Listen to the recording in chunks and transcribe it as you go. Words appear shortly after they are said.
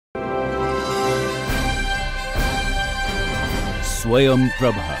Swayam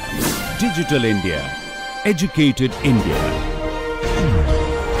Prabha. Digital India. Educated India.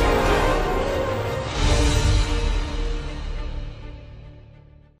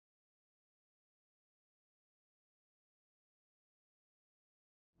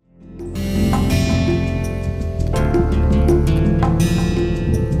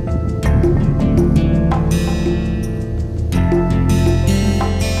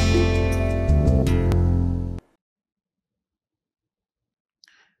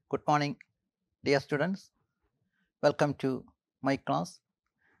 Good morning, dear students. Welcome to my class.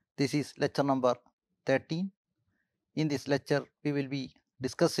 This is lecture number 13. In this lecture, we will be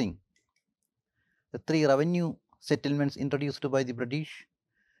discussing the 3 revenue settlements introduced by the British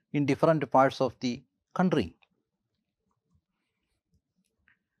in different parts of the country.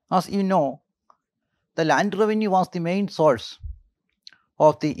 As you know, the land revenue was the main source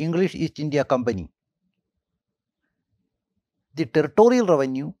of the English East India Company. The territorial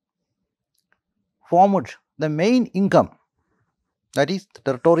revenue formed the main income, that is, the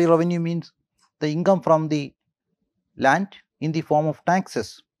territorial revenue means the income from the land in the form of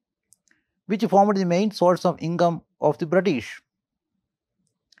taxes, which formed the main source of income of the British.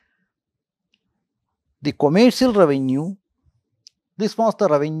 The commercial revenue, this was the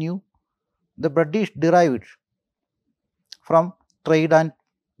revenue the British derived from trade and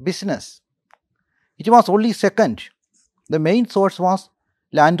business. It was only second. The main source was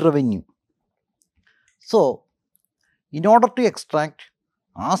land revenue. So, in order to extract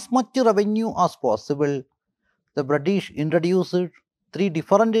as much revenue as possible, the British introduced 3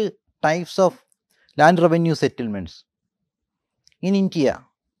 different types of land revenue settlements. In India,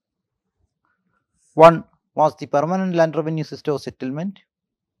 one was the permanent land revenue system of settlement.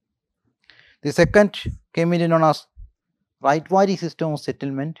 The second came in known as right-wary system of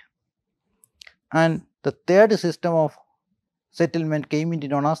settlement, and the third system of settlement came into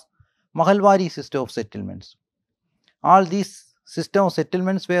known as Mahalwari system of settlements. All these system of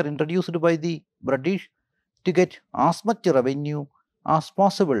settlements were introduced by the British to get as much revenue as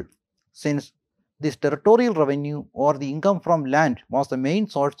possible, since this territorial revenue or the income from land was the main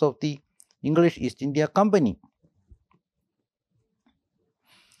source of the English East India Company.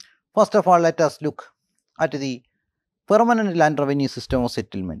 First of all, let us look at the permanent land revenue system of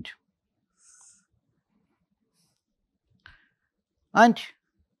settlement. And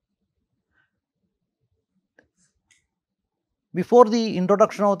before the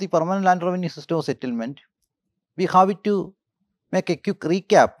introduction of the permanent land revenue system of settlement, we have to make a quick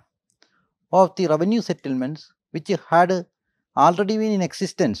recap of the revenue settlements which had already been in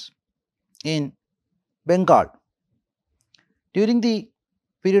existence in Bengal. During the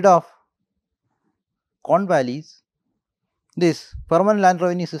period of Cornwallis, this permanent land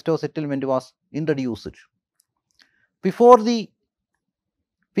revenue system of settlement was introduced. Before the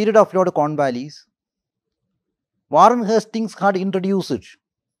period of Lord Cornwallis, Warren Hastings had introduced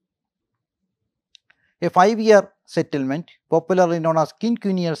a 5-year settlement, popularly known as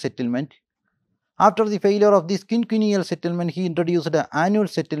quinquennial settlement. After the failure of this quinquennial settlement, he introduced an annual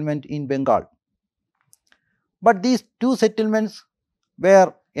settlement in Bengal. But these 2 settlements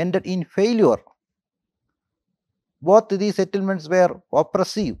were ended in failure. Both these settlements were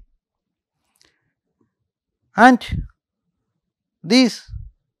oppressive, and these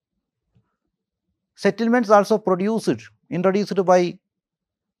settlements also introduced by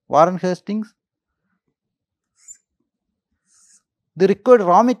Warren Hastings, the required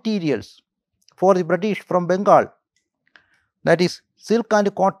raw materials for the British from Bengal, that is silk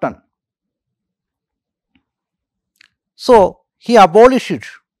and cotton. So, he abolished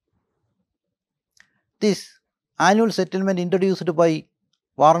this annual settlement introduced by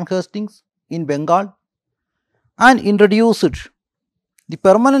Warren Hastings in Bengal and introduced the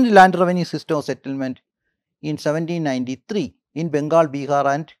permanent land revenue system of settlement in 1793 in Bengal, Bihar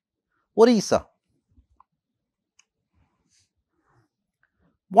and Orissa.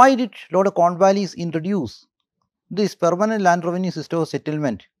 Why did Lord Cornwallis introduce this permanent land revenue system of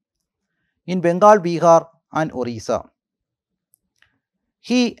settlement in Bengal, Bihar and Orissa?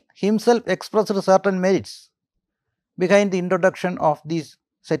 He himself expressed certain merits behind the introduction of this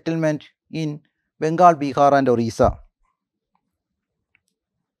settlement in Bengal, Bihar and Orissa.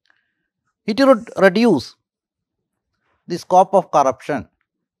 It would reduce the scope of corruption.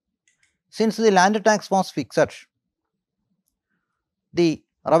 Since the land tax was fixed, the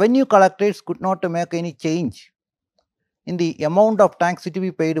revenue collectors could not make any change in the amount of tax to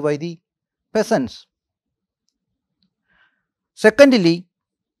be paid by the peasants. Secondly,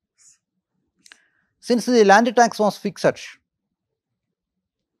 since the land tax was fixed,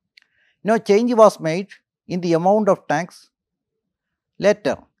 no change was made in the amount of tax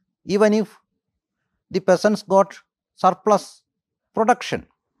later, even if the peasants got surplus production.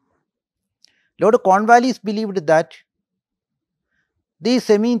 Lord Cornwallis believed that these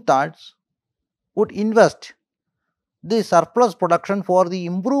Zemindars would invest the surplus production for the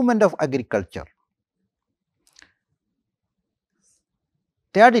improvement of agriculture.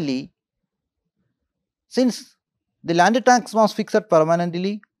 Thirdly, since the land tax was fixed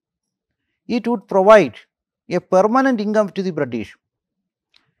permanently, it would provide a permanent income to the British,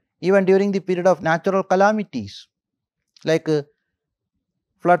 even during the period of natural calamities like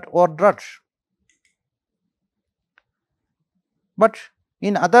flood or drought. But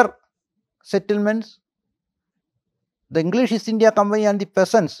in other settlements, the English East India Company and the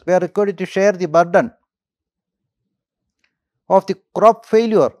peasants were required to share the burden of the crop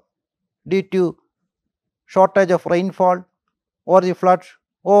failure due to shortage of rainfall or the floods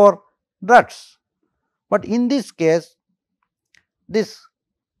or droughts. But in this case, this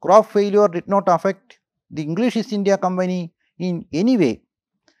crop failure did not affect the English East India Company in any way.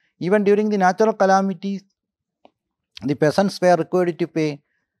 Even during the natural calamities, the peasants were required to pay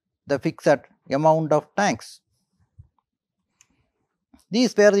the fixed amount of tax.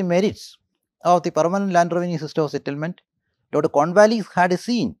 These were the merits of the permanent land revenue system of settlement. Lord Cornwallis had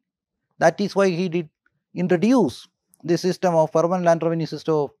seen. That is why he did introduce the system of permanent land revenue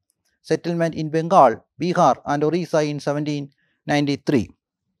system of settlement in Bengal, Bihar and Orissa in 1793.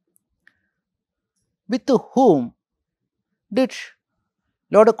 With whom did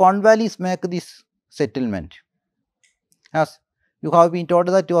Lord Cornwallis make this settlement? As you have been told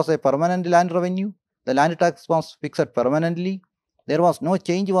that it was a permanent land revenue, the land tax was fixed permanently, there was no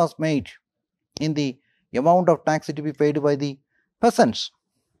change was made in the amount of tax to be paid by the peasants.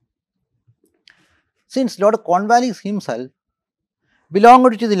 Since Lord Cornwallis himself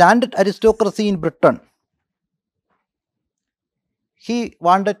belonged to the landed aristocracy in Britain, he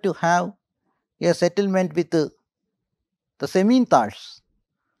wanted to have a settlement with the Zemindars.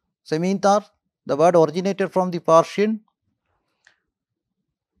 Zemindar, the word originated from the Persian.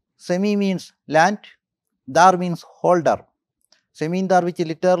 Semi means land, dar means holder. Zemindar, which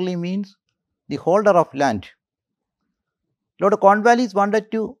literally means the holder of land. Lord Cornwallis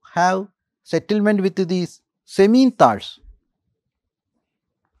wanted to have settlement with these Zemindars.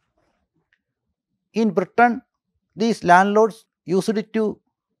 In Britain, these landlords used to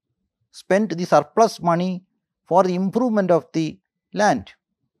spend the surplus money for the improvement of the land.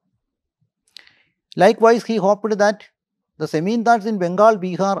 Likewise, he hoped that the Zemindars in Bengal,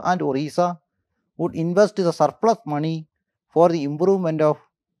 Bihar and Orissa would invest the surplus money for the improvement of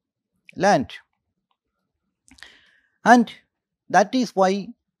land. And that is why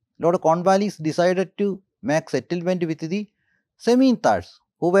Lord Cornwallis decided to make settlement with the Zemindars,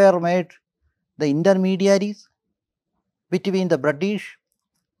 who were made the intermediaries between the British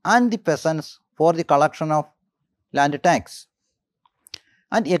and the peasants for the collection of land tax.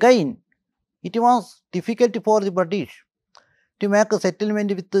 And again, it was difficult for the British to make a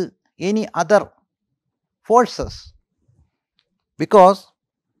settlement with any other forces, because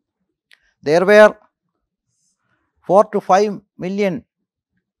there were 4 to 5 million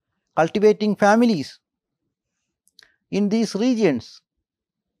cultivating families in these regions.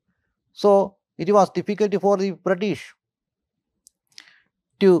 So, it was difficult for the British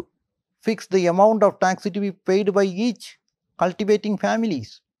to fix the amount of tax to be paid by each cultivating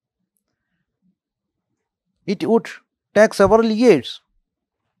families. It would take several years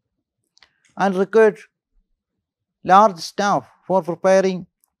and required large staff for preparing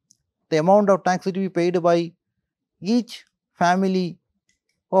the amount of tax to be paid by each family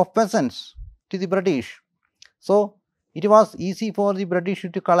of peasants to the British. So, it was easy for the British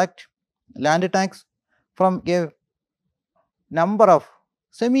to collect land tax from a number of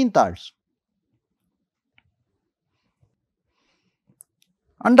Zemindars.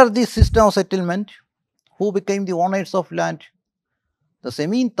 Under this system of settlement, who became the owners of land? The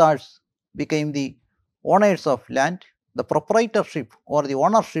Zemindars became the owners of land. The proprietorship or the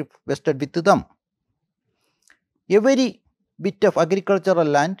ownership vested with them. Every bit of agricultural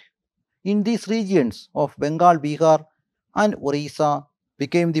land in these regions of Bengal, Bihar and Orissa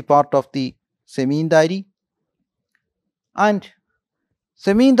became the part of the Zemindari, and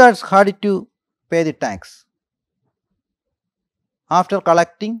Zemindars had to pay the tax after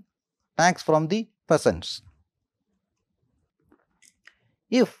collecting tax from the peasants.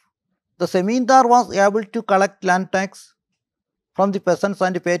 If the Zemindar was able to collect land tax from the peasants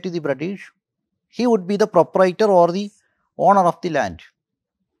and pay to the British, he would be the proprietor or the owner of the land.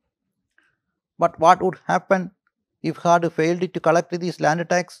 But what would happen if he had failed to collect this land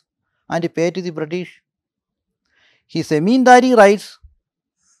tax and pay to the British? His Zemindari rights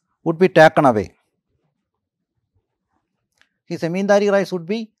would be taken away. His zamindari rights would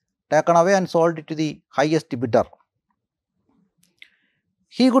be taken away and sold to the highest bidder.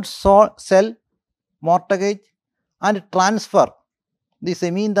 He could sell, mortgage and transfer the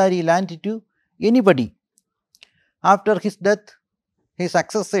zamindari land to anybody. After his death, his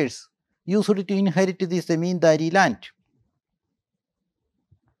successors used to inherit the zamindari land.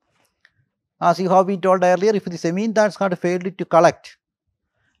 As you have been told earlier, if the zamindars had failed to collect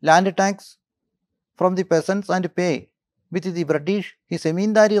land tax from the peasants and pay with the British, his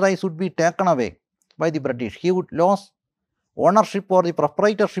zamindari rights would be taken away by the British. He would lose ownership or the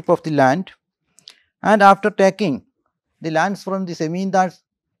proprietorship of the land, and after taking the lands from the zamindars,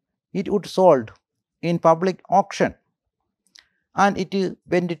 it would sold in public auction and it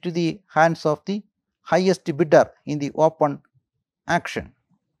went into the hands of the highest bidder in the open action.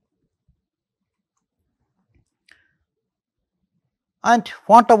 And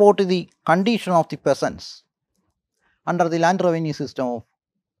what about the condition of the peasants under the land revenue system of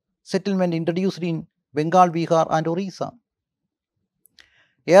settlement introduced in Bengal, Bihar and Orissa?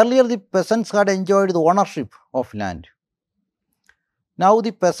 Earlier the peasants had enjoyed the ownership of land. Now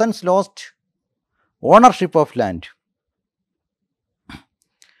the peasants lost ownership of land.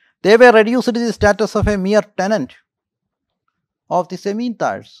 They were reduced to the status of a mere tenant of the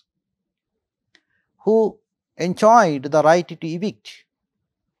zamindars, who enjoyed the right to evict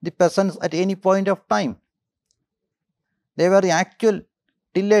the peasants at any point of time. They were the actual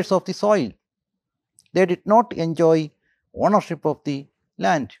tillers of the soil. They did not enjoy ownership of the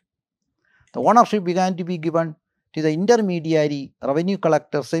land. The ownership began to be given to the intermediary revenue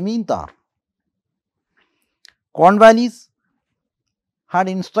collector zamindar. Convalleys had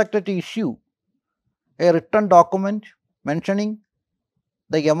instructed to issue a written document mentioning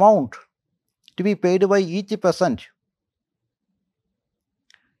the amount to be paid by each peasant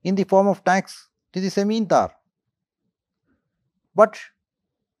in the form of tax to the zamindar. But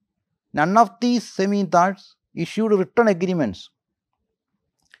none of these zamindars issued written agreements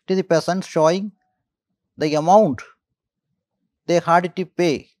to the peasants showing the amount they had to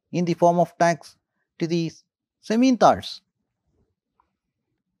pay in the form of tax to these zamindars.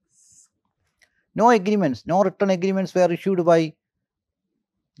 No agreements, no written agreements were issued by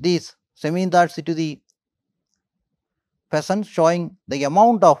these zamindars to the peasants showing the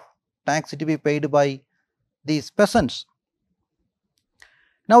amount of tax to be paid by these peasants.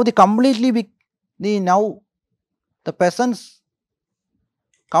 Now the peasants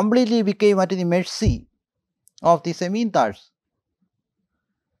completely became at the mercy of the zamindars,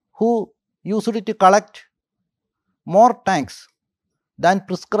 who used to collect more tax than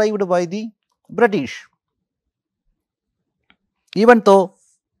prescribed by the British. Even though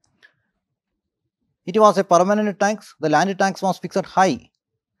it was a permanent tax, the land tax was fixed high.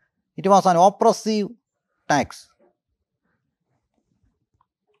 It was an oppressive tax.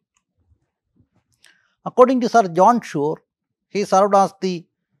 According to Sir John Shore, he served as the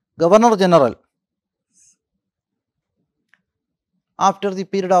Governor General after the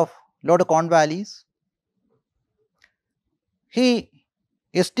period of Lord Cornwallis. He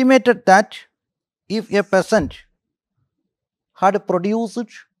estimated that if a peasant had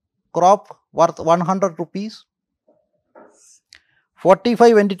produced crop worth 100 rupees,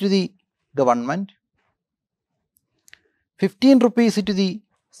 45 went to the government, 15 rupees to the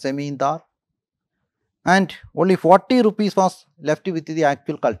zamindar, and only 40 rupees was left with the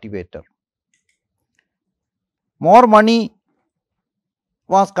actual cultivator. More money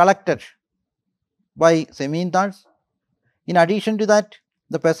was collected by zamindars. In addition to that,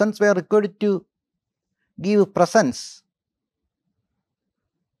 the peasants were required to give presents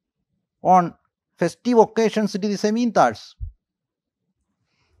on festive occasions to the zamindars.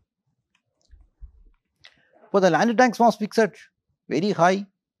 For the land tax was fixed very high,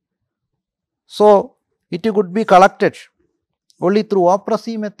 so it could be collected only through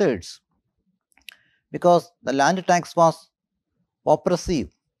oppressive methods, because the land tax was oppressive.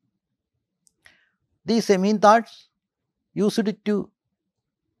 These zamindars used to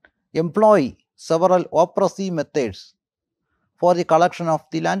employ several oppressive methods for the collection of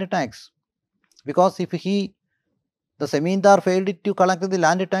the land tax, because if the zamindar failed to collect the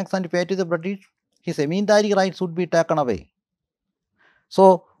land tax and pay to the British, his zamindari rights would be taken away.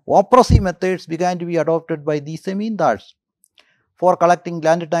 So oppressive methods began to be adopted by these zamindars for collecting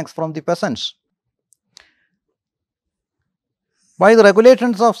land tax from the peasants. By the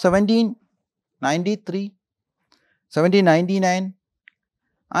regulations of 1793, 1799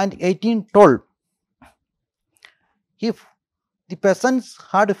 and 1812, if the peasants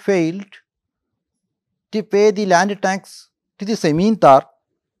had failed to pay the land tax to the zamindar,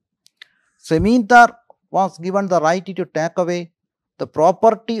 Zamindar was given the right to take away the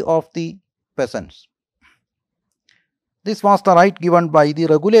property of the peasants. This was the right given by the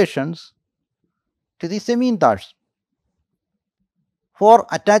regulations to the zamindars. For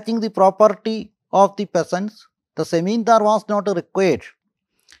attaching the property of the peasants, the zamindar was not required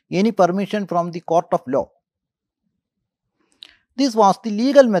any permission from the court of law. This was the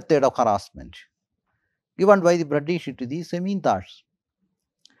legal method of harassment given by the British to the zamindars.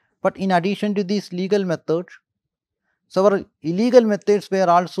 But in addition to these legal methods, several illegal methods were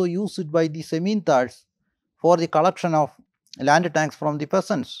also used by the zamindars for the collection of land tax from the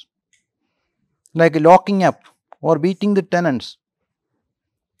peasants, like locking up or beating the tenants.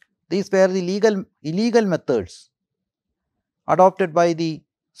 These were the illegal methods adopted by the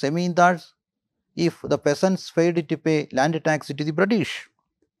zamindars if the peasants failed to pay land tax to the British.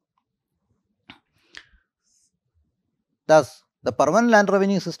 Thus, the permanent land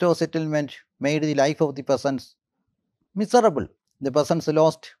revenue system of settlement made the life of the peasants miserable. The peasants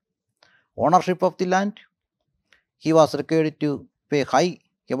lost ownership of the land. He was required to pay high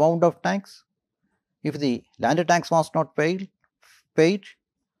amount of tax. If the land tax was not paid,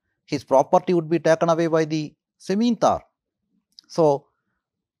 his property would be taken away by the zamindar. So,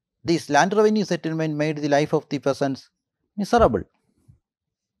 this land revenue settlement made the life of the peasants miserable.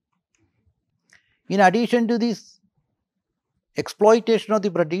 In addition to this exploitation of the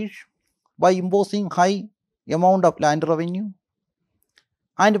British by imposing high amount of land revenue,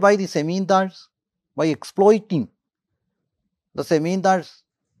 and by the zamindars by exploiting the zamindars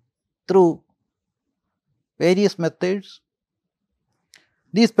through various methods,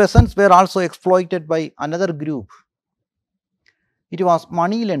 these peasants were also exploited by another group. It was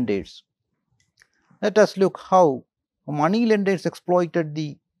money lenders. Let us look how money lenders exploited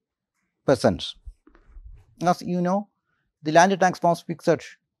the peasants. As you know, the land tax was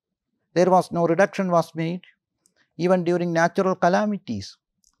fixed. There was no reduction was made even during natural calamities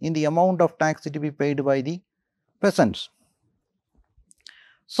in the amount of tax to be paid by the peasants.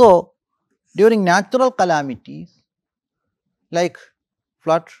 So, during natural calamities like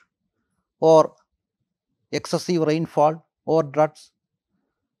flood or excessive rainfall or droughts,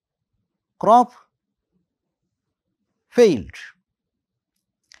 crop failed.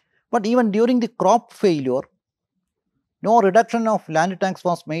 But even during the crop failure, no reduction of land tax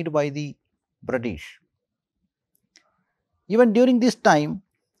was made by the British. Even during this time,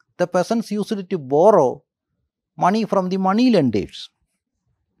 the peasants used to borrow money from the money lenders.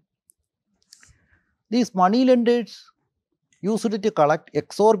 These money lenders used to collect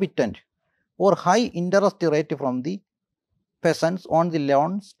exorbitant or high interest rate from the peasants on the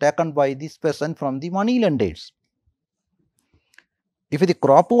loans taken by these peasants from the money lenders. If the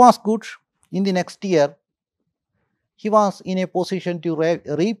crop was good in the next year, he was in a position to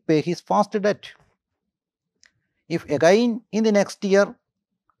repay his past debt. If again in the next year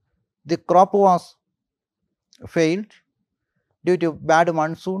the crop was failed due to bad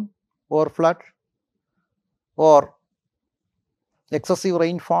monsoon or flood or excessive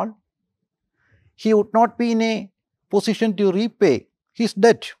rainfall, he would not be in a position to repay his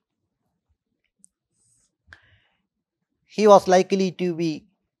debt. He was likely to be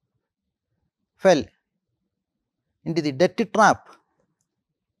fell into the debt trap,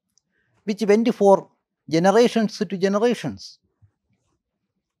 which went for generations to generations.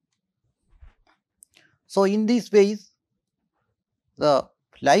 So, in these ways, the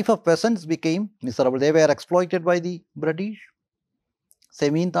life of peasants became miserable. They were exploited by the British,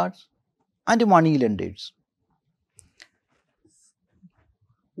 zamindars, and money lenders.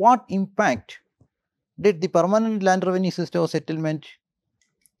 What impact did the permanent land revenue system of settlement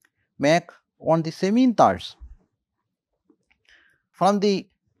make on the zamindars? From the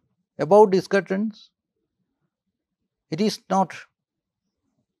above discussions, it is not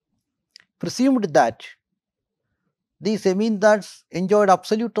presumed that the zamindars enjoyed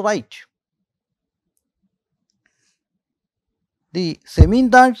absolute right. The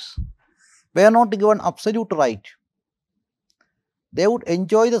zamindars were not given absolute right. They would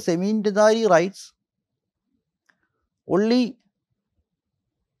enjoy the zamindari rights only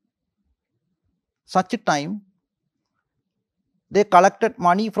such a time they collected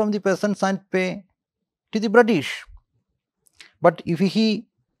money from the peasants and pay to the British. But if he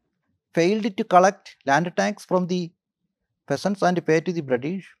failed to collect land tax from the peasants and pay to the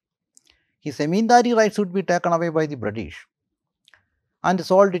British, his zamindari rights would be taken away by the British and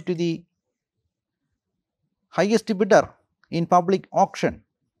sold to the highest bidder in public auction.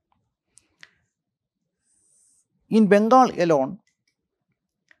 In Bengal alone,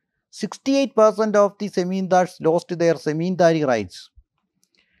 68% of the zamindars lost their zamindari rights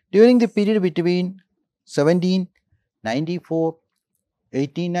during the period between 1794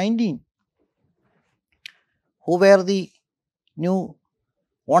 1819. Who were the new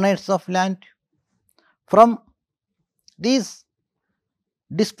owners of land? From these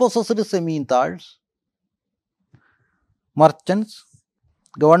dispossessed zamindars, merchants,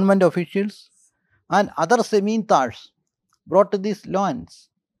 government officials and other zamindars brought these lands.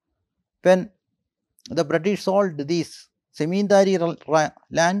 When the British sold these zamindari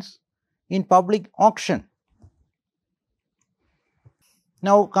lands in public auction.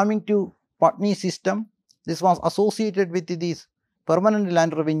 Now coming to Patni system, this was associated with this permanent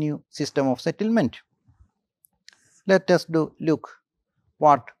land revenue system of settlement. Let us look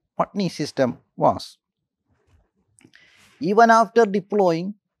what Patni system was. Even after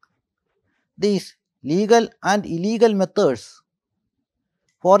deploying these legal and illegal methods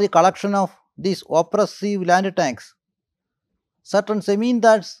for the collection of these oppressive land tax, certain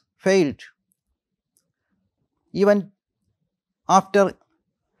zamindars failed. Even after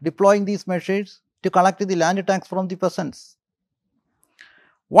deploying these measures to collect the land tax from the peasants.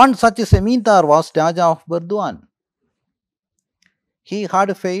 One such zamindar was Raja of Burdwan. He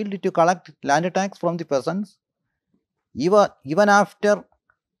had failed to collect land tax from the peasants even after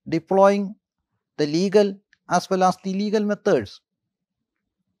deploying the legal as well as the illegal methods,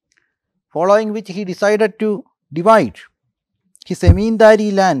 following which he decided to divide his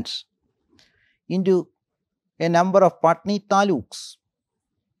zamindari lands into a number of Patni taluks,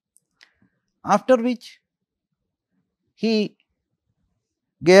 after which he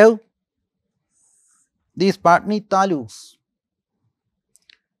gave these Patni taluks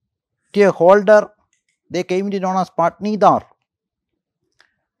to a holder. They came to be known as Patnidar.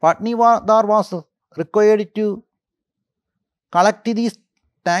 Patnidar was required to collect these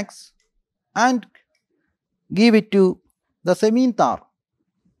tax and give it to the zamindar.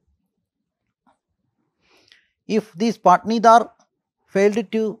 If this Patnidar failed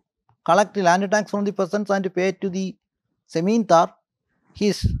to collect the land tax from the peasants and pay it to the zamindar,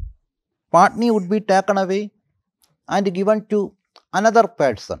 his Patni would be taken away and given to another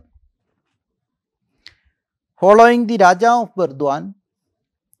person. Following the Raja of Burdwan,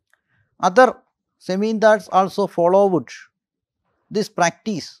 other zamindars also followed this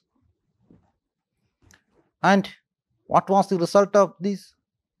practice. And what was the result of this?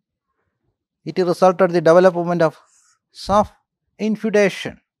 It resulted in the development of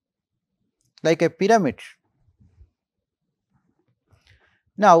self-infeudation, like a pyramid.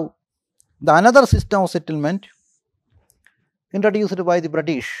 Now, the another system of settlement introduced by the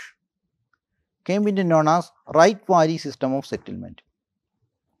British came into known as right-wari system of settlement.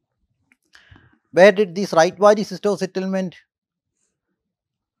 Where did this right-wari system of settlement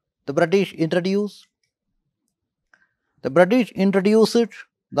the British introduce? The British introduced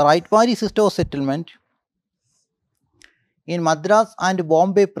the right-wari system of settlement in Madras and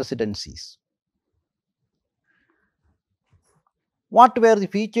Bombay presidencies. What were the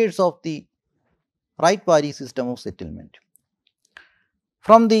features of the right-wari system of settlement?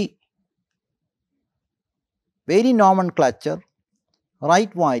 From the very nomenclature,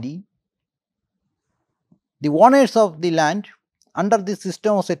 right-wari, the owners of the land under this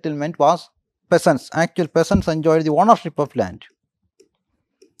system of settlement was peasants. Actual peasants enjoyed the ownership of land.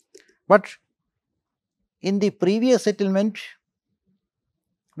 But in the previous settlement,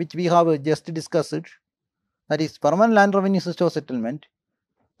 which we have just discussed, that is permanent land revenue system of settlement,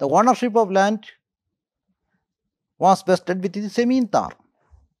 the ownership of land was vested with the zamindar.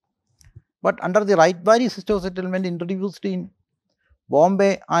 But under the right-wari system of settlement introduced in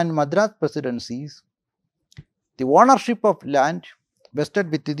Bombay and Madras presidencies, the ownership of land vested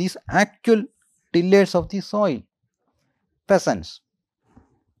with these actual tillers of the soil, peasants.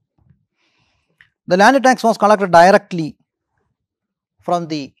 The land tax was collected directly from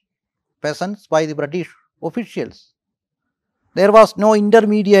the peasants by the British officials. There was no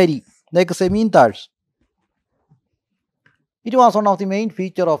intermediary like zamindars. It was one of the main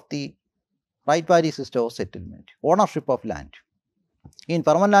features of the right-wari system of settlement, ownership of land. In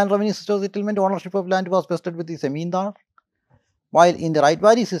permanent land revenue system of settlement, ownership of land was vested with the zamindar, while in the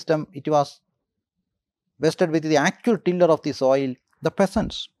right-wari system, it was vested with the actual tiller of the soil, the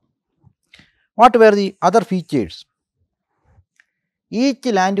peasants. What were the other features? Each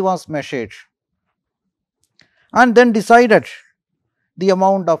land was measured and then decided the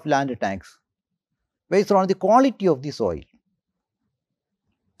amount of land tax based on the quality of the soil.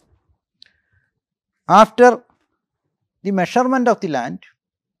 After the measurement of the land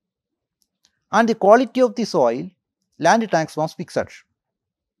and the quality of the soil, land tax was fixed.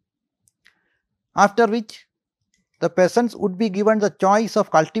 After which the peasants would be given the choice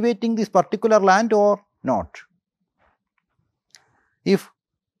of cultivating this particular land or not. If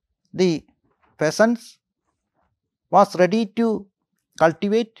the peasants was ready to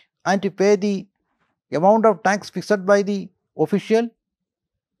cultivate and to pay the amount of tax fixed by the official,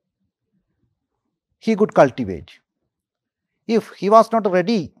 he could cultivate. If he was not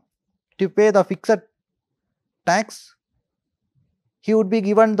ready to pay the fixed tax, he would be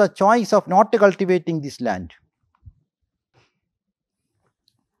given the choice of not cultivating this land.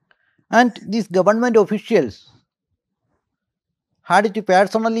 And these government officials had to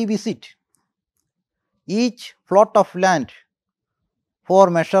personally visit each plot of land for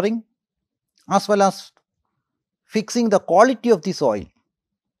measuring as well as fixing the quality of the soil,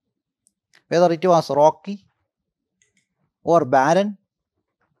 whether it was rocky or barren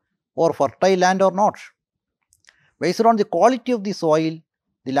or fertile land or not. Based on the quality of the soil,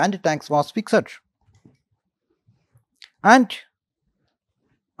 the land tax was fixed. And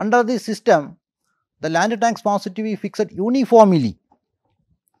under this system, the land tax was to be fixed uniformly.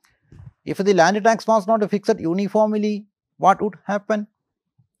 If the land tax was not fixed uniformly, what would happen?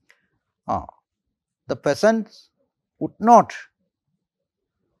 The peasants would not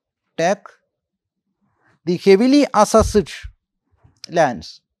take the heavily assessed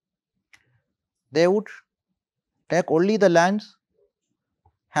lands. They would take only the lands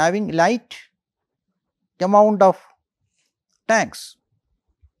having light amount of tax.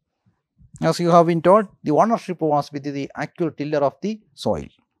 As you have been told, the ownership was with the actual tiller of the soil.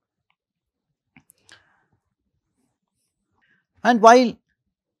 And while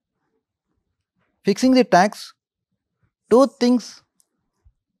fixing the tax, two things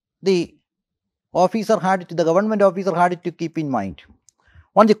the government officer had to keep in mind.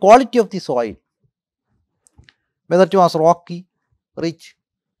 One, the quality of the soil, whether it was rocky, rich,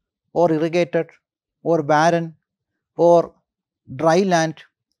 or irrigated, or barren, or dry land.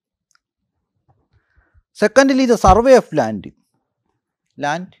 Secondly, the survey of land.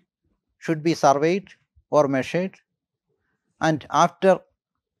 Land should be surveyed or measured, and after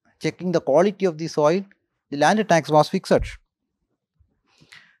checking the quality of the soil, the land tax was fixed.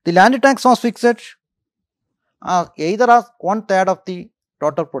 The land tax was fixed either as 1/3 of the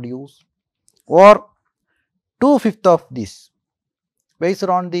total produce or 2/5 of this, based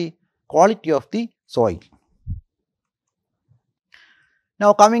on the quality of the soil.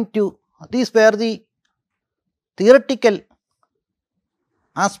 Now coming to these were the theoretical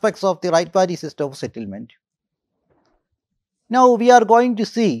aspects of the right party system of settlement. Now we are going to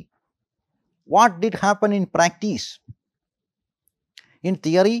see what did happen in practice. In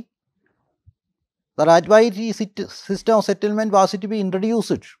theory, the right party system of settlement was to be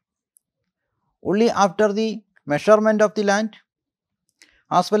introduced only after the measurement of the land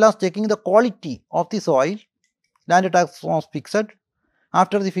as well as checking the quality of the soil. Land tax was fixed.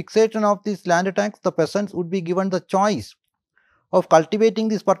 After the fixation of this land tax, the peasants would be given the choice of cultivating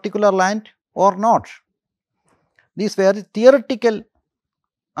this particular land or not. These were the theoretical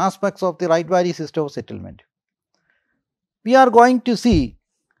aspects of the right party system of settlement. We are going to see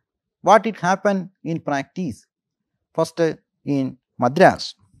what it happened in practice. First, in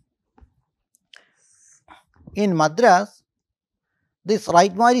Madras. In Madras, this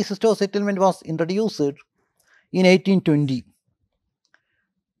right party system of settlement was introduced in 1820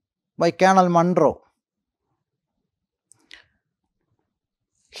 by Colonel Munro.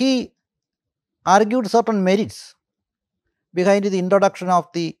 He argued certain merits behind the introduction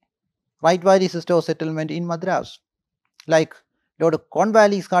of the right party system of settlement in Madras. Like Lord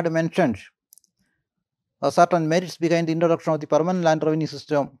Cornwallis had mentioned certain merits behind the introduction of the permanent land revenue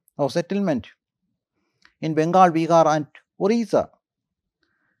system of settlement in Bengal, Bihar and Orissa.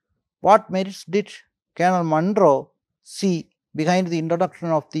 What merits did Colonel Munro see behind the introduction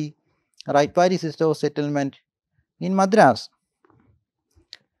of the right party system of settlement in Madras?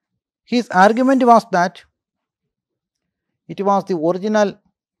 His argument was that it was the original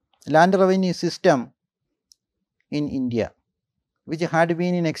land revenue system in India, which had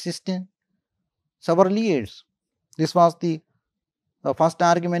been in existence several years. This was the first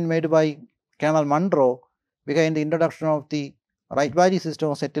argument made by Colonel Munro behind the introduction of the right party system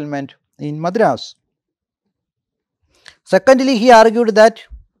of settlement in Madras. Secondly, he argued that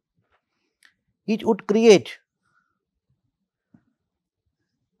it would create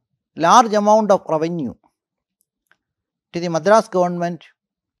large amount of revenue to the Madras government,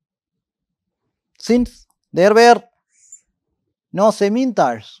 since there were no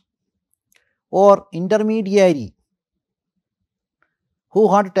zemindars or intermediary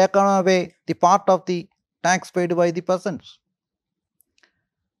who had taken away the part of the tax paid by the peasants.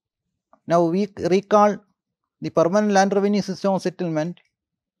 Now we recall the permanent land revenue system of settlement,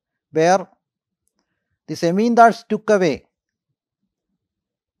 where the zamindars took away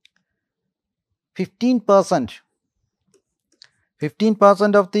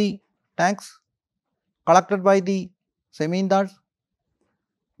 15% of the tax collected by the zamindars,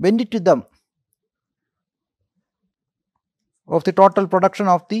 went to them of the total production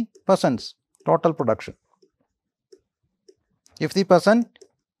of the peasants, total production. If the peasant,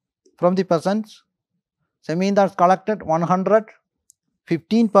 from the peasants, zamindars collected 100,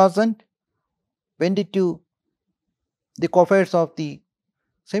 15% went to the coffers of the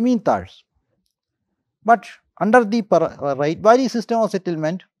zamindars. But under the right system of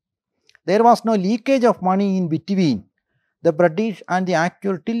settlement, there was no leakage of money in between the British and the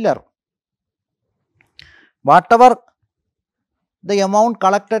actual tiller. Whatever the amount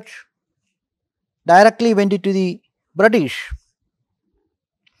collected directly went to the British.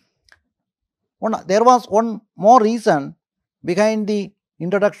 There was one more reason behind the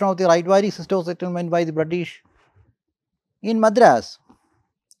introduction of the right system of settlement by the British in Madras.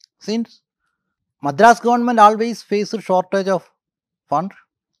 Since Madras government always faced a shortage of funds,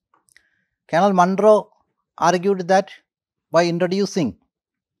 Colonel Munro argued that by introducing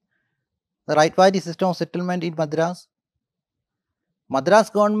the right system of settlement in Madras, Madras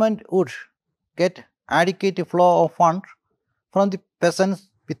government would get adequate flow of funds from the peasants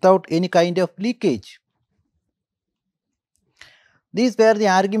without any kind of leakage. These were the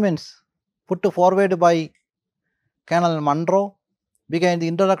arguments put forward by Colonel Munro behind the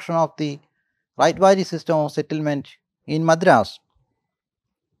introduction of the right system of settlement in Madras.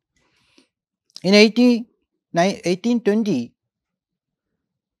 In 1820,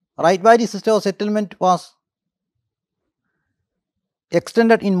 right system of settlement was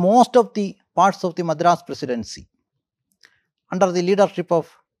extended in most of the parts of the Madras Presidency under the leadership of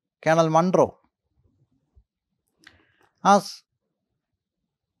Colonel Munro. As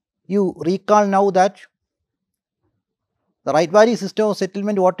you recall now that the right system of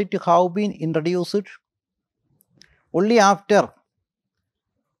settlement wanted to have been introduced only after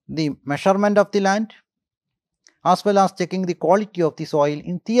the measurement of the land as well as checking the quality of the soil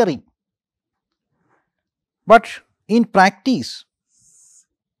in theory. But in practice,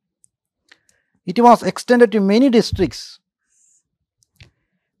 it was extended to many districts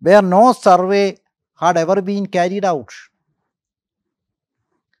where no survey had ever been carried out.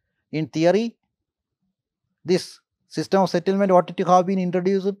 In theory, this system of settlement wanted to have been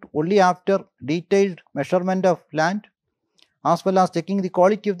introduced only after detailed measurement of land as well as checking the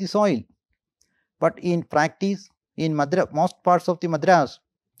quality of the soil. But in practice, in most parts of the Madras,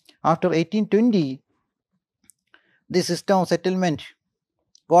 after 1820, the system of settlement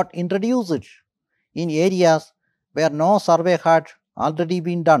got introduced in areas where no survey had already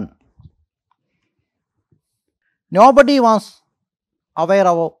been done. Nobody was aware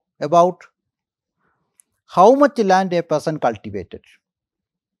about how much land a person cultivated.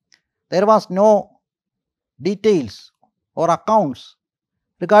 There was no details or accounts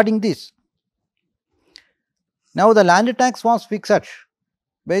regarding this. Now the land tax was fixed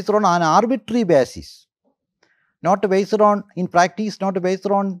based on an arbitrary basis, not based on, in practice, not based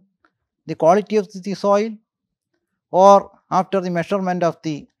on the quality of the soil or after the measurement of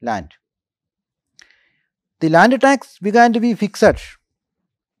the land. The land tax began to be fixed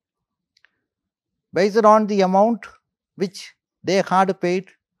based on the amount which they had paid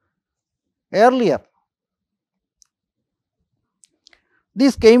earlier.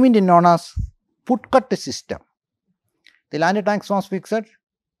 This came into known as footcut system. The land tax was fixed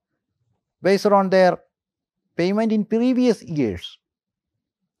based on their payment in previous years.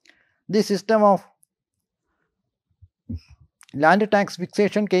 This system of land tax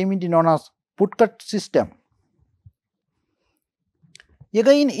fixation came into known as footcut system.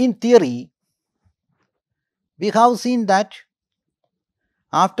 Again, in theory, we have seen that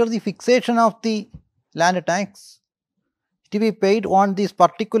after the fixation of the land tax to be paid on this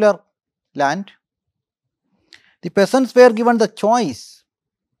particular land, the peasants were given the choice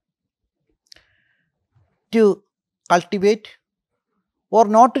to cultivate or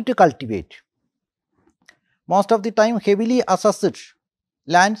not to cultivate. Most of the time, heavily assessed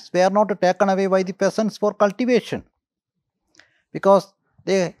lands were not taken away by the peasants for cultivation because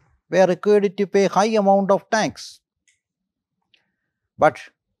they were required to pay high amount of tax. But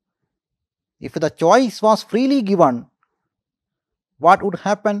if the choice was freely given, what would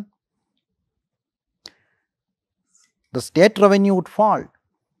happen? The state revenue would fall.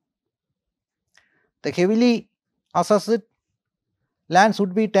 The heavily assessed lands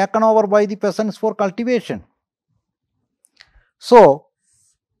would be taken over by the peasants for cultivation. So,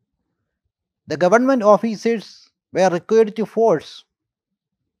 the government officers were required to force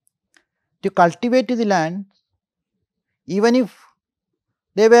to cultivate the land even if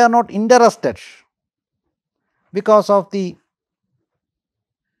they were not interested because of the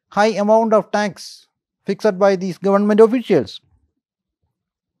high amount of tax fixed by these government officials.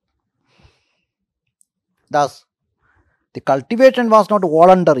 Thus, the cultivation was not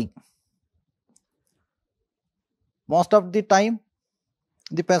voluntary. Most of the time,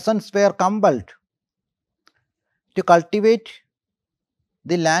 the peasants were compelled to cultivate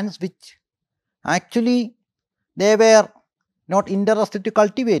the lands which actually they were not interested to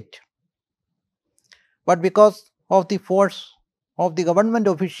cultivate, but because of the force of the government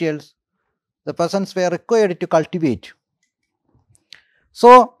officials, the peasants were required to cultivate.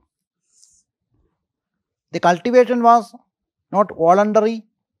 So, the cultivation was not voluntary.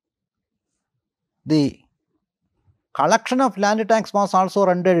 The collection of land tax was also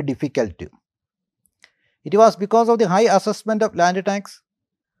rendered difficult. It was because of the high assessment of land tax,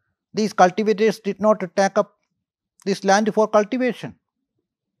 these cultivators did not take up this land for cultivation.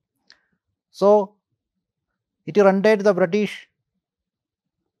 So, it rendered the British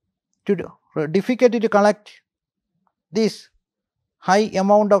difficult to collect this high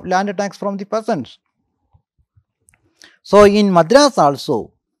amount of land tax from the peasants. So, in Madras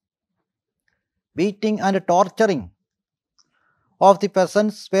also, beating and torturing of the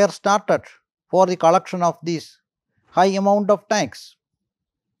peasants were started for the collection of this high amount of tax.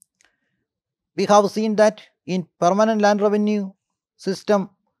 We have seen that in permanent land revenue system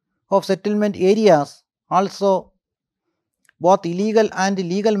of settlement areas also both illegal and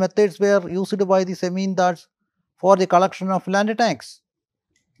legal methods were used by the zamindars for the collection of land tax.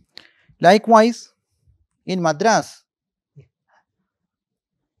 Likewise, in Madras,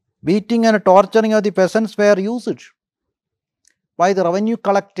 beating and torturing of the peasants were used by the revenue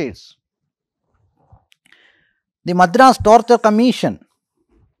collectors. The Madras Torture Commission,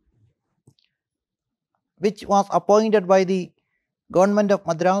 which was appointed by the government of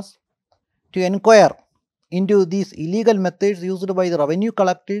Madras to inquire into these illegal methods used by the revenue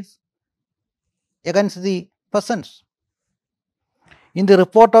collectors against the peasants. In the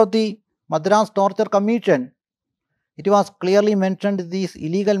report of the Madras Torture Commission, it was clearly mentioned these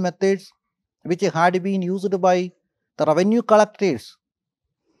illegal methods which had been used by the revenue collectors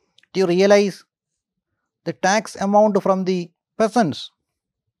to realize the tax amount from the peasants.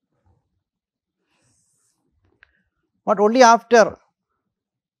 But only after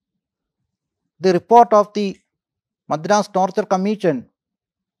the report of the Madras Torture Commission,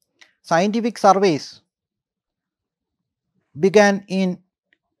 scientific surveys began in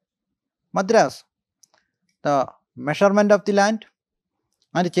Madras. The measurement of the land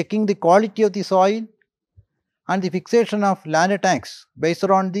and checking the quality of the soil and the fixation of land tax based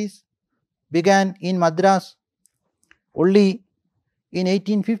on this began in Madras only in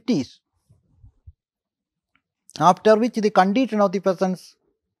 1850s, after which the condition of the peasants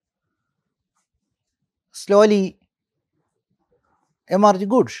slowly emerged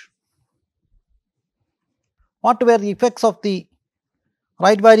good. What were the effects of the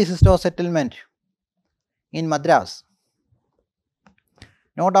right-wise system of settlement in Madras?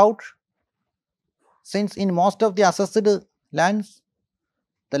 No doubt, since in most of the assessed lands,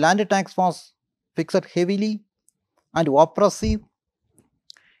 the land tax was fixed heavily and oppressive,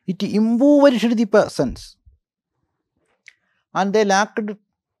 it impoverished the peasants and they lacked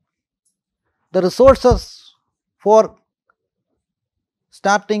the resources for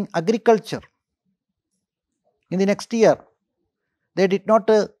starting agriculture. In the next year, they did not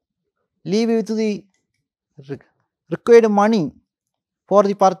leave with the required money for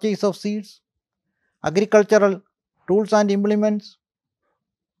the purchase of seeds, agricultural tools and implements.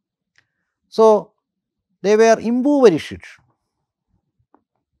 So, they were impoverished.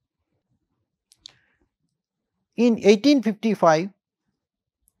 In 1855,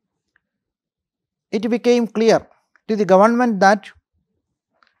 it became clear to the government that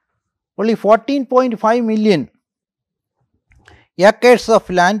only 14.5 million acres of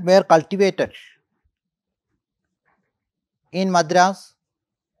land were cultivated in Madras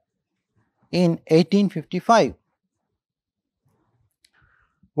in 1855,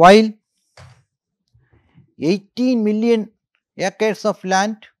 while 18 million acres of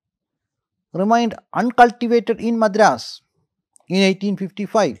land remained uncultivated in Madras in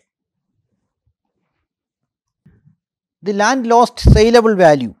 1855. The land lost saleable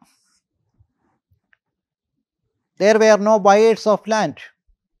value. There were no buyers of land.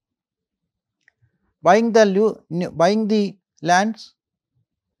 Buying the lands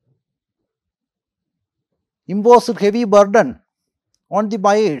imposed heavy burden on the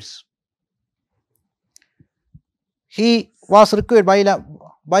buyers. he was required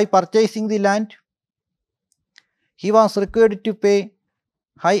by purchasing the land, he was required to pay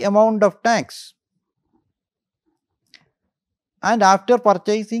high amount of tax, and after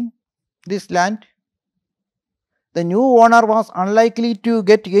purchasing this land, the new owner was unlikely to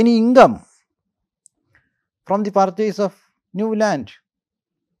get any income from the purchase of new land,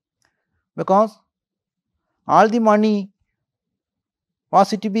 because all the money was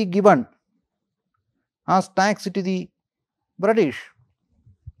to be given as tax to the British.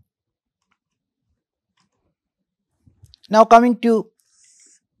 Now coming to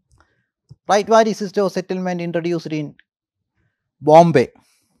right-wary system of settlement introduced in Bombay.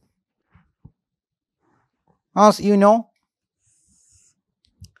 As you know,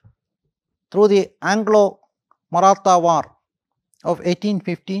 through the Anglo-Maratha War of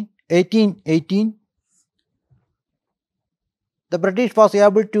 1818, the British was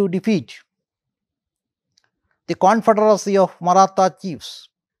able to defeat the confederacy of Maratha chiefs,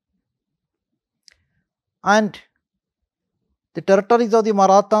 and the territories of the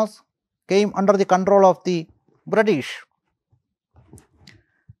Marathas came under the control of the British.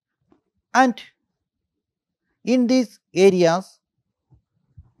 And in these areas,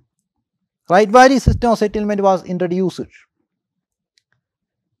 right-wary system of settlement was introduced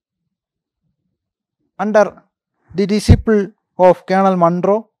under the disciple of Colonel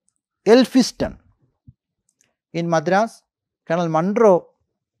Munro, Elphiston. In Madras, Colonel Munro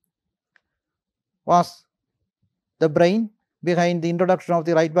was the brain behind the introduction of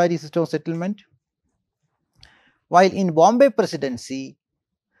the right-wary system of settlement, while in Bombay Presidency,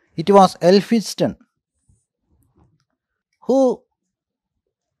 it was Elphiston who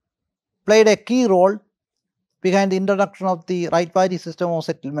played a key role behind the introduction of the right-wary system of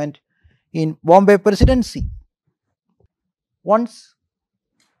settlement in Bombay Presidency. Once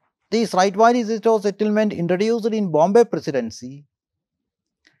this right-wary system of settlement introduced in Bombay Presidency,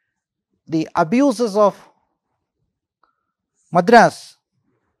 the abuses of Madras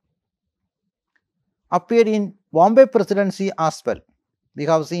appeared in Bombay Presidency as well. We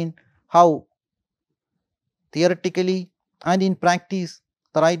have seen how theoretically and in practice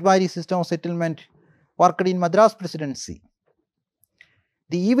the right-wary system of settlement worked in Madras Presidency.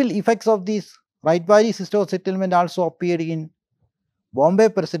 The evil effects of this right-wary system of settlement also appeared in Bombay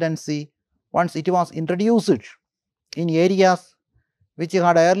Presidency once it was introduced in areas which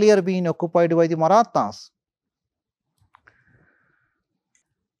had earlier been occupied by the Marathas.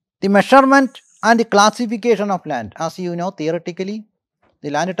 The measurement and the classification of land. As you know, theoretically, the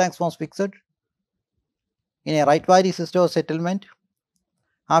land tax was fixed in a right-wary system of settlement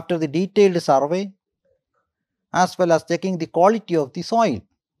after the detailed survey as well as checking the quality of the soil.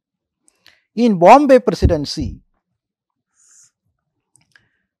 In Bombay Presidency,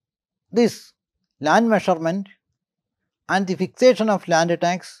 this land measurement and the fixation of land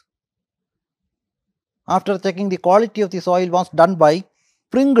tax after checking the quality of the soil was done by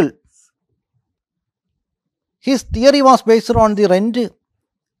Pringle. His theory was based on the rent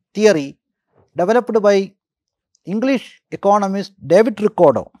theory developed by English economist David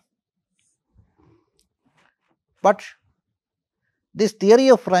Ricardo. But this theory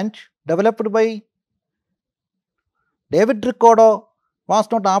of rent developed by David Ricardo was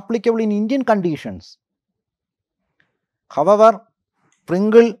not applicable in Indian conditions. However,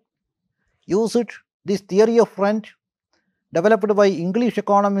 Pringle used this theory of rent developed by English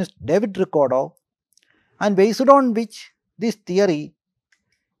economist David Ricardo, and based on which this theory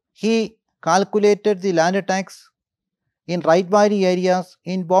he calculated the land tax in right-wary areas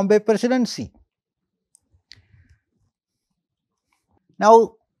in Bombay Presidency.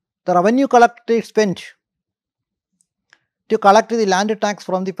 Now, the revenue collector spent to collect the land tax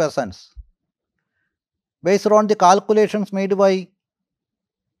from the peasants based on the calculations made by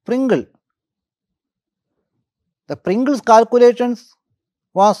Pringle. The Pringle's calculations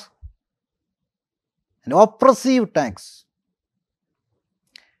was an oppressive tax.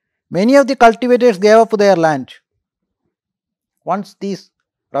 Many of the cultivators gave up their land once these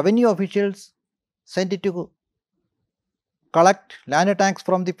revenue officials sent it to collect land tax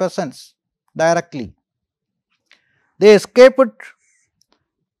from the peasants directly. They escaped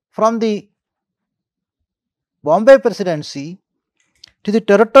from the Bombay Presidency to the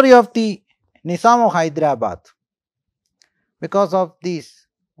territory of the Nizam of Hyderabad because of this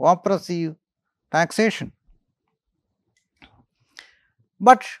oppressive taxation.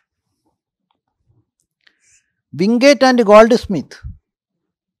 But Wingate and Goldsmith,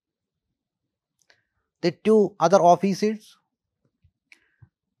 the two other officers,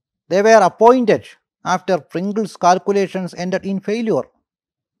 they were appointed after Pringle's calculations ended in failure.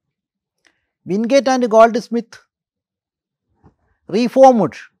 Wingate and Goldsmith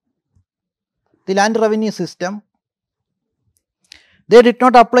reformed the land revenue system, they did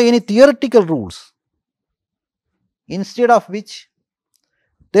not apply any theoretical rules, instead of which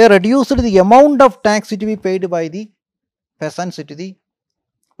they reduced the amount of tax to be paid by the peasants to the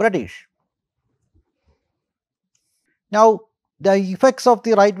British. Now, the effects of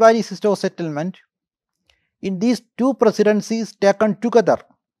the right value system of settlement in these two presidencies taken together,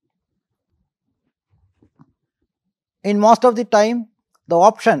 in most of the time the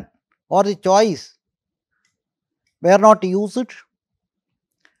option or the choice were not used,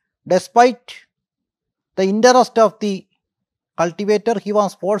 despite the interest of the cultivator. He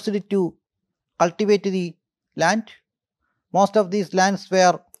was forced to cultivate the land. Most of these lands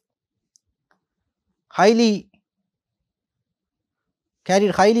were carried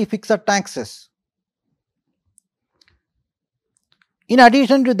highly fixed taxes. In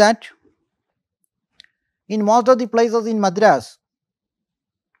addition to that, in most of the places in Madras,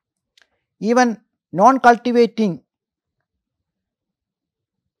 even non-cultivating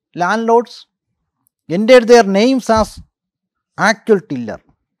landlords entered their names as actual tiller.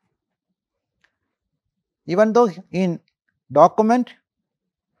 Even though in document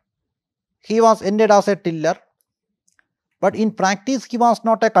he was entered as a tiller, but in practice he was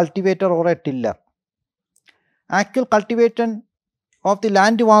not a cultivator or a tiller. Actual cultivation of the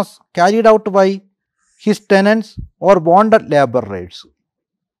land was carried out by his tenants or bonded labour rates.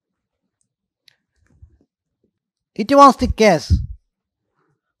 It was the case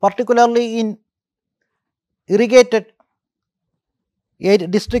particularly in irrigated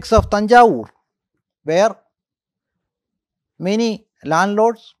districts of Tanjavur, where many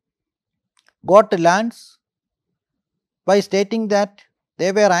landlords got lands by stating that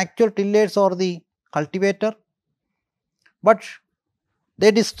they were actual tillers or the cultivator, but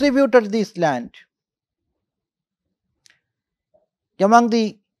they distributed this land among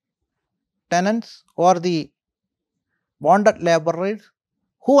the tenants or the bonded labourers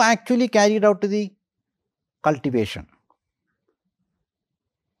who actually carried out the cultivation.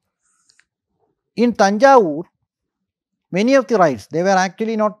 In Tanjavur, many of the rights, they were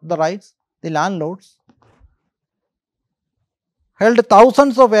actually not the rights, the landlords held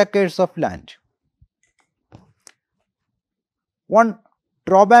thousands of acres of land. One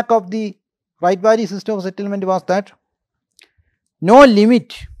drawback of the right value system of settlement was that no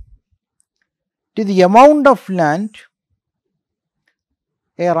limit to the amount of land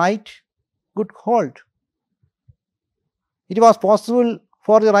a right could hold. It was possible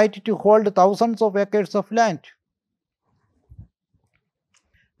for the right to hold thousands of acres of land,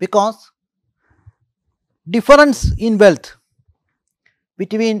 because difference in wealth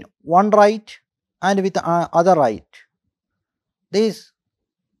between one right and with other right, these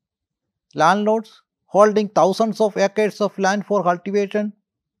landlords holding thousands of acres of land for cultivation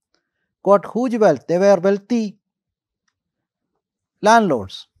got huge wealth. They were wealthy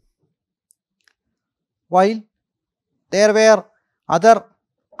landlords, while there were other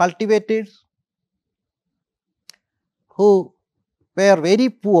cultivators who were very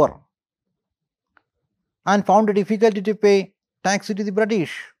poor and found it difficult to pay tax to the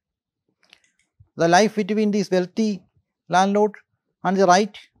British. The life between these wealthy landlords and the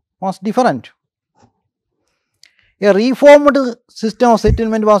right was different. A reformed system of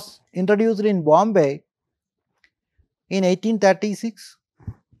settlement was introduced in Bombay in 1836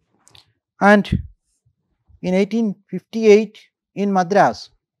 and in 1858 in Madras.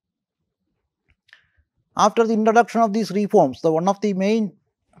 After the introduction of these reforms, one of the main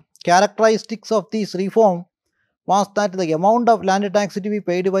characteristics of this reform was that the amount of land tax to be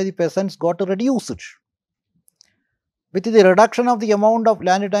paid by the peasants got reduced. With the reduction of the amount of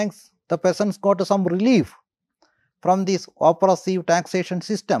land tax, the peasants got some relief from these oppressive taxation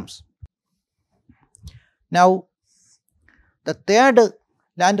systems. Now, the third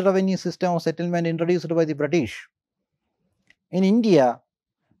land revenue system of settlement introduced by the British in India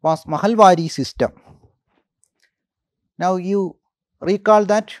was Mahalwari system. Now, you recall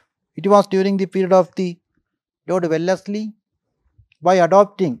that it was during the period of the Lord Wellesley. By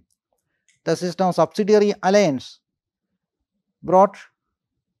adopting the system of subsidiary alliance, brought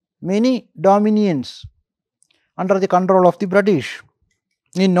many dominions under the control of the British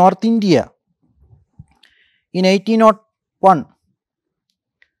in North India. In 1801,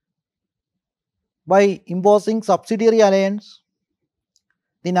 by imposing subsidiary alliance,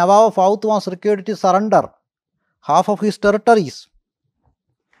 the Nawab of Oudh was required to surrender half of his territories.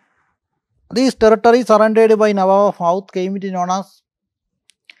 These territories surrendered by Nawab of Oudh came to be known as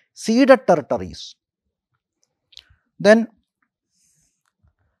ceded territories. Then,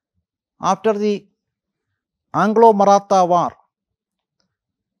 after the Anglo-Maratha War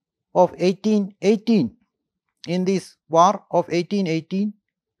of 1818, in this war of 1818,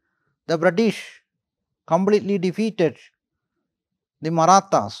 the British completely defeated the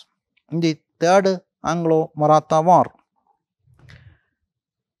Marathas in the Third Anglo-Maratha War.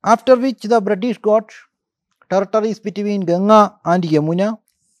 After which the British got territories between Ganga and Yamuna.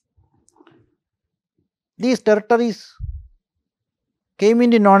 These territories came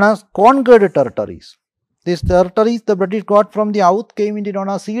into known as conquered territories. These territories the British got from the south came into known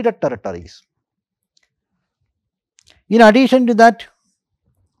as ceded territories. In addition to that,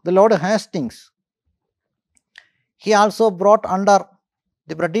 the Lord Hastings, he also brought under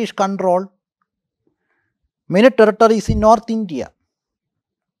the British control many territories in North India.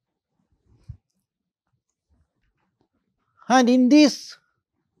 And in these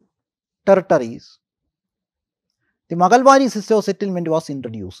territories, the Maghalwari system of settlement was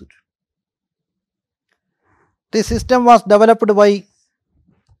introduced. This system was developed by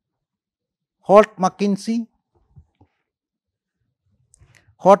Holt Mackenzie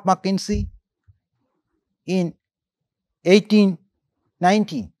in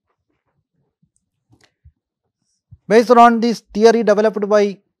 1819. Based on this theory developed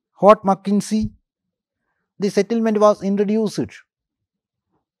by Holt Mackenzie, the settlement was introduced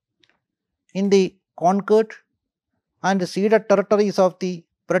in the conquered and ceded territories of the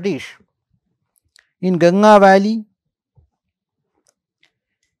British in Ganga Valley,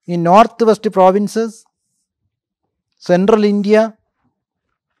 in northwest provinces, central India,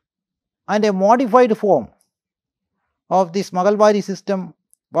 and a modified form of this Maghalwari system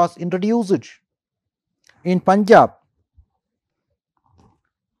was introduced in Punjab.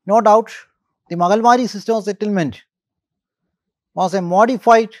 No doubt, the Maghalwari system of settlement was a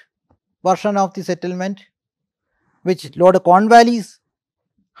modified version of the settlement which Lord Cornwallis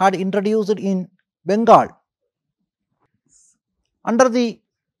had introduced in Bengal. Under the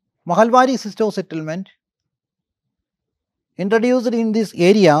Maghalwari system of settlement introduced in these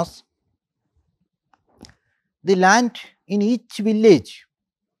areas, the land in each village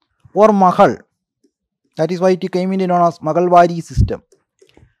or mahal, that is why it came in known as Maghalwari system.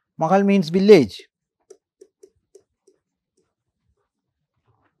 Mahal means village.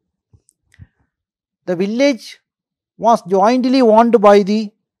 The village was jointly owned by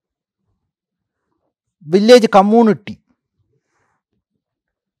the village community,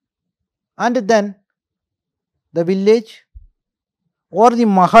 and then the village or the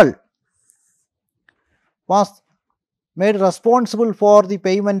mahal was made responsible for the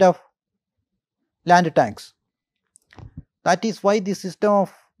payment of land tax. That is why the system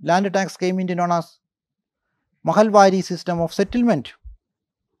of land tax came into known as Maghalwari system of settlement.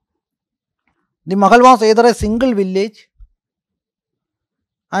 The mahal was either a single village,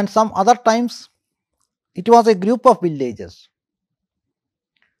 and some other times it was a group of villages.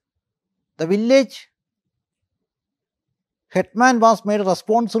 The village headman was made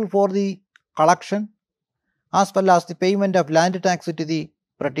responsible for the collection as well as the payment of land tax to the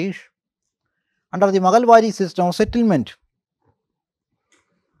British under the Maghalwari system of settlement.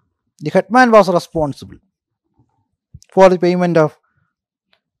 The headman was responsible for the payment of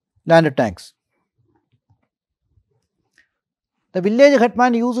land tax. The village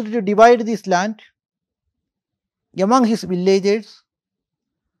headman used to divide this land among his villagers,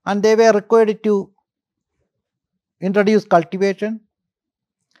 and they were required to introduce cultivation,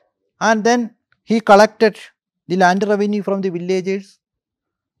 and then he collected the land revenue from the villagers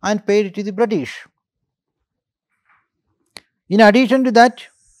and paid it to the British. In addition to that,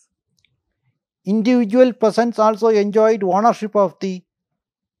 individual persons also enjoyed ownership of the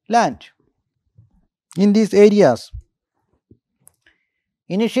land in these areas.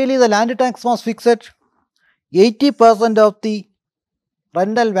 Initially, the land tax was fixed at 80% of the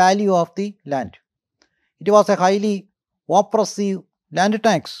rental value of the land. It was a highly oppressive land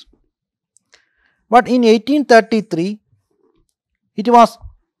tax. But in 1833, it was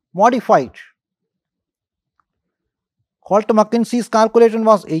modified. Holt Mackenzie's calculation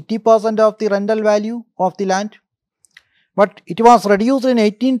was 80% of the rental value of the land, but it was reduced in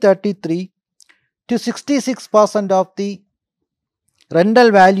 1833 to 66% of the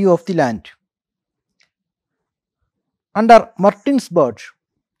rental value of the land. Under Martinsburg,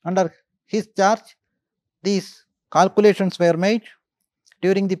 under his charge, these calculations were made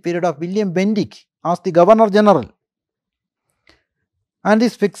during the period of William Bentinck as the Governor General, and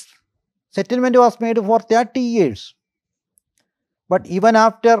this fixed settlement was made for 30 years. But even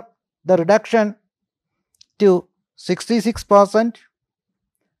after the reduction to 66%,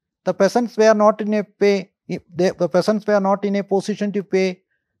 the peasants were not in a position to pay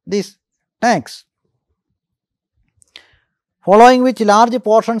this tax. following which large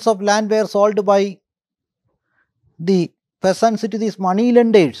portions of land were sold by the peasants to these money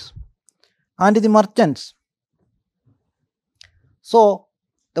lenders and the merchants. So,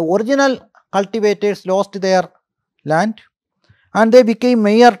 the original cultivators lost their land and they became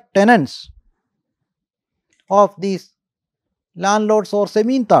mere tenants of these landlords or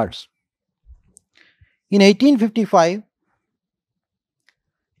zamindars. In 1855,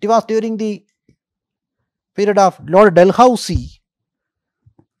 it was during the period of Lord Dalhousie,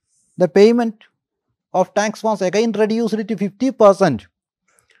 the payment of tax was again reduced to 50%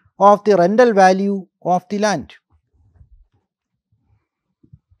 of the rental value of the land.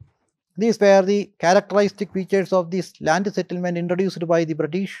 These were the characteristic features of this land settlement introduced by the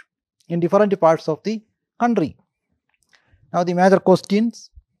British in different parts of the country. Now the major questions: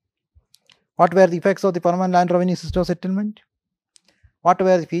 what were the effects of the permanent land revenue system of settlement? What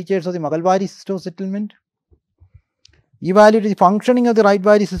were the features of the Maghalwari system of settlement? Evaluate the functioning of the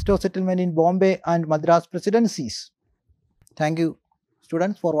Rightwari system of settlement in Bombay and Madras presidencies. Thank you,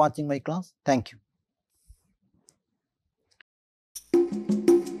 students, for watching my class. Thank you.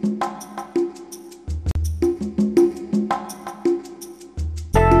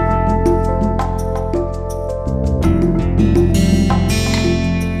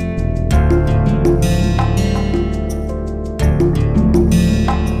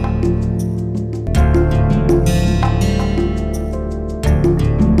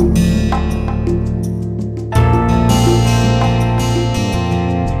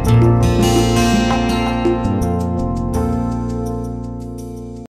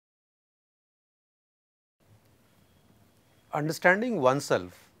 Understanding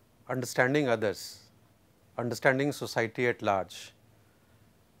oneself, understanding others, understanding society at large,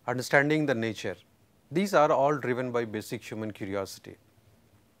 understanding the nature, these are all driven by basic human curiosity.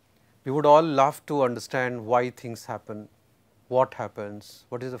 We would all love to understand why things happen, what happens,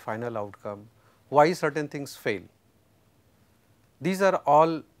 what is the final outcome, why certain things fail. These are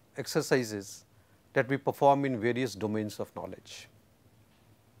all exercises that we perform in various domains of knowledge.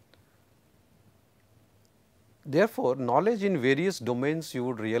 Therefore, knowledge in various domains, you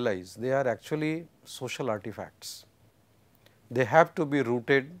would realize they are actually social artifacts. They have to be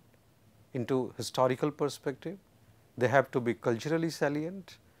rooted into historical perspective, they have to be culturally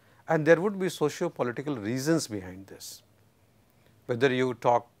salient, and there would be socio-political reasons behind this. Whether you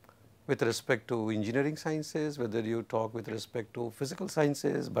talk with respect to engineering sciences, whether you talk with respect to physical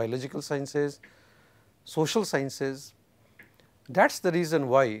sciences, biological sciences, social sciences, that is the reason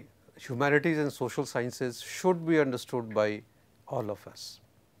why humanities and social sciences should be understood by all of us.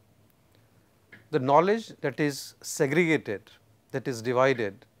 The knowledge that is segregated, that is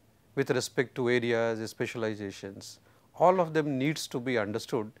divided with respect to areas, specializations, all of them needs to be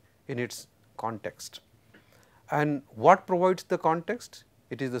understood in its context. And what provides the context?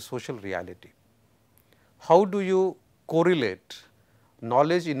 It is the social reality. How do you correlate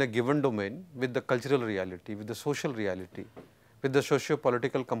knowledge in a given domain with the cultural reality, with the social reality, with the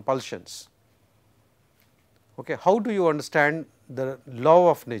socio-political compulsions? Okay, how do you understand the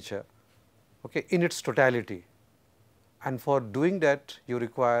law of nature, okay, in its totality? And for doing that, you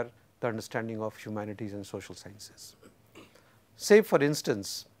require the understanding of humanities and social sciences. Say for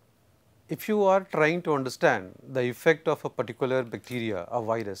instance, if you are trying to understand the effect of a particular bacteria, a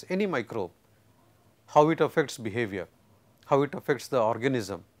virus, any microbe, how it affects behavior, how it affects the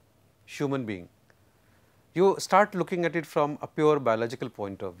organism, human being, you start looking at it from a pure biological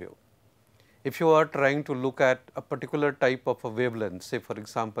point of view. If you are trying to look at a particular type of a wavelength, say for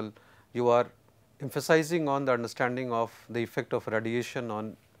example, you are emphasizing on the understanding of the effect of radiation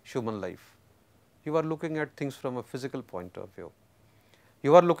on human life, you are looking at things from a physical point of view.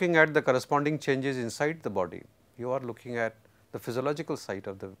 You are looking at the corresponding changes inside the body, you are looking at the physiological side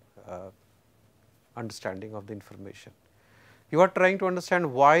of the understanding of the information. You are trying to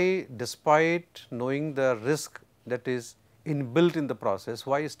understand why, despite knowing the risk that is inbuilt in the process,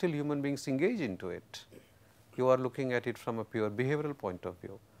 why still human beings engage into it. You are looking at it from a pure behavioral point of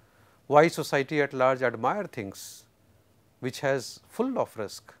view. Why society at large admire things which has full of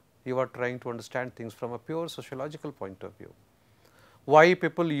risk. You are trying to understand things from a pure sociological point of view. Why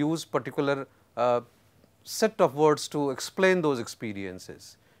people use particular set of words to explain those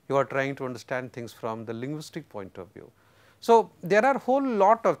experiences. You are trying to understand things from the linguistic point of view. So, there are a whole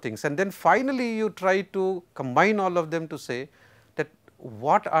lot of things, and then finally you try to combine all of them to say that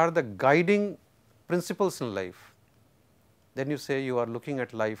what are the guiding principles in life. Then you say you are looking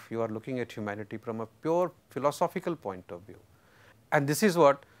at life, you are looking at humanity from a pure philosophical point of view. And this is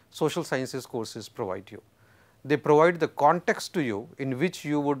what social sciences courses provide you. They provide the context to you in which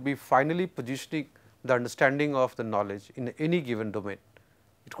you would be finally positioning the understanding of the knowledge in any given domain.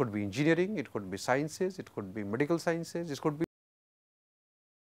 It could be engineering, it could be sciences, it could be medical sciences, it could be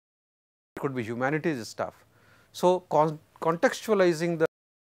humanities stuff. So, contextualizing the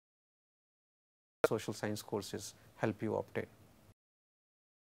social science courses help you obtain.